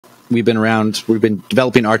we've been around. We've been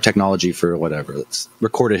developing our technology for whatever. It's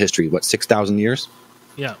recorded history. What, 6,000 years?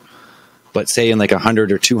 Yeah. But say in like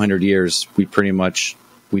 100 or 200 years, we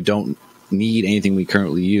don't need anything we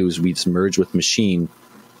currently use. We just merge with machine,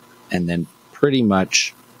 and then pretty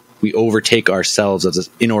much we overtake ourselves as an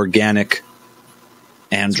inorganic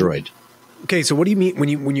android. Okay, so what do you mean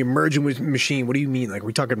when you merge with machine? What do you mean? Like, are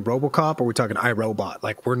we talking Robocop or are we talking iRobot?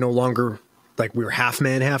 Like, we're no longer like we're half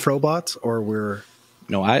man, half robots, or we're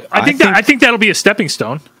no. I think that'll be a stepping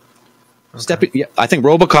stone. Yeah, I think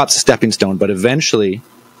Robocop's a stepping stone, but eventually,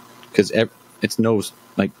 because it's no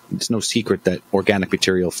secret that organic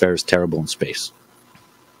material fares terrible in space,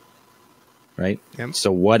 right? Yep.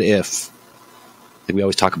 So what if, like we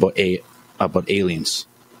always talk about aliens,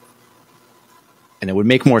 and it would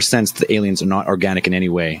make more sense that the aliens are not organic in any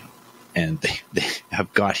way, and they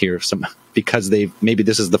have got here because maybe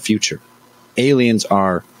this is the future. Aliens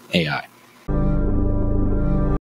are AI.